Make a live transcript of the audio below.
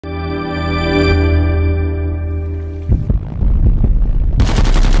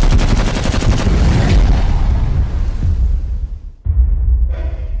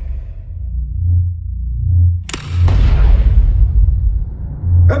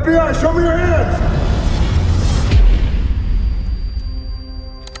FBI, show me your hands!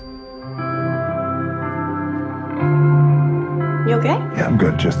 You okay? Yeah, I'm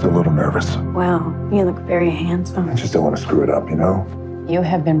good. Just a little nervous. Wow, you look very handsome. I just don't want to screw it up, you know? You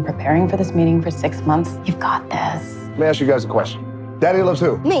have been preparing for this meeting for 6 months. You've got this. Let me ask you guys a question. Daddy loves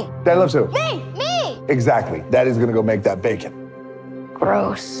who? Me. Daddy loves who? Me! Exactly. Daddy's gonna go make that bacon.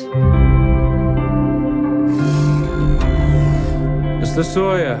 Gross. Mr.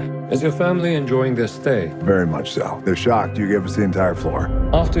 Sawyer, is your family enjoying their stay? Very much so. They're shocked you gave us the entire floor.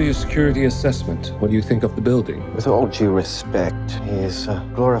 After your security assessment, what do you think of the building? With all due respect, he is a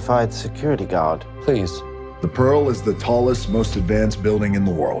glorified security guard. Please. The Pearl is the tallest, most advanced building in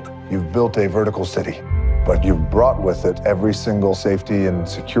the world. You've built a vertical city, but you've brought with it every single safety and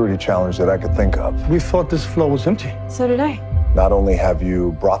security challenge that I could think of. We thought this floor was empty. So did I. Not only have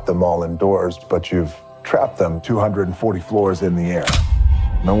you brought them all indoors, but you've trapped them 240 floors in the air.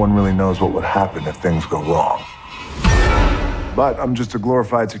 No one really knows what would happen if things go wrong. But I'm just a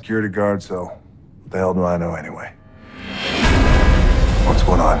glorified security guard, so what the hell do I know anyway? What's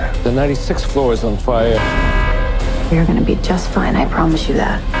going on? The 96th floor is on fire. You're gonna be just fine, I promise you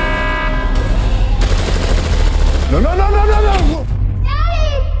that. No, no, no, no, no,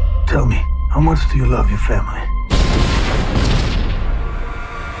 no! Tell me, how much do you love your family?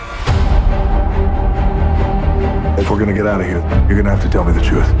 If we're gonna get out of here, you're gonna have to tell me the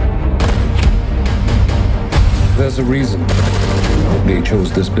truth. There's a reason they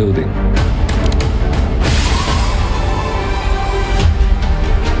chose this building.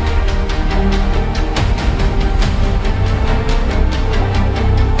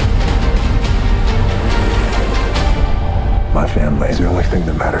 My family is the only thing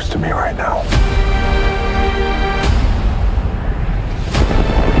that matters to me right now.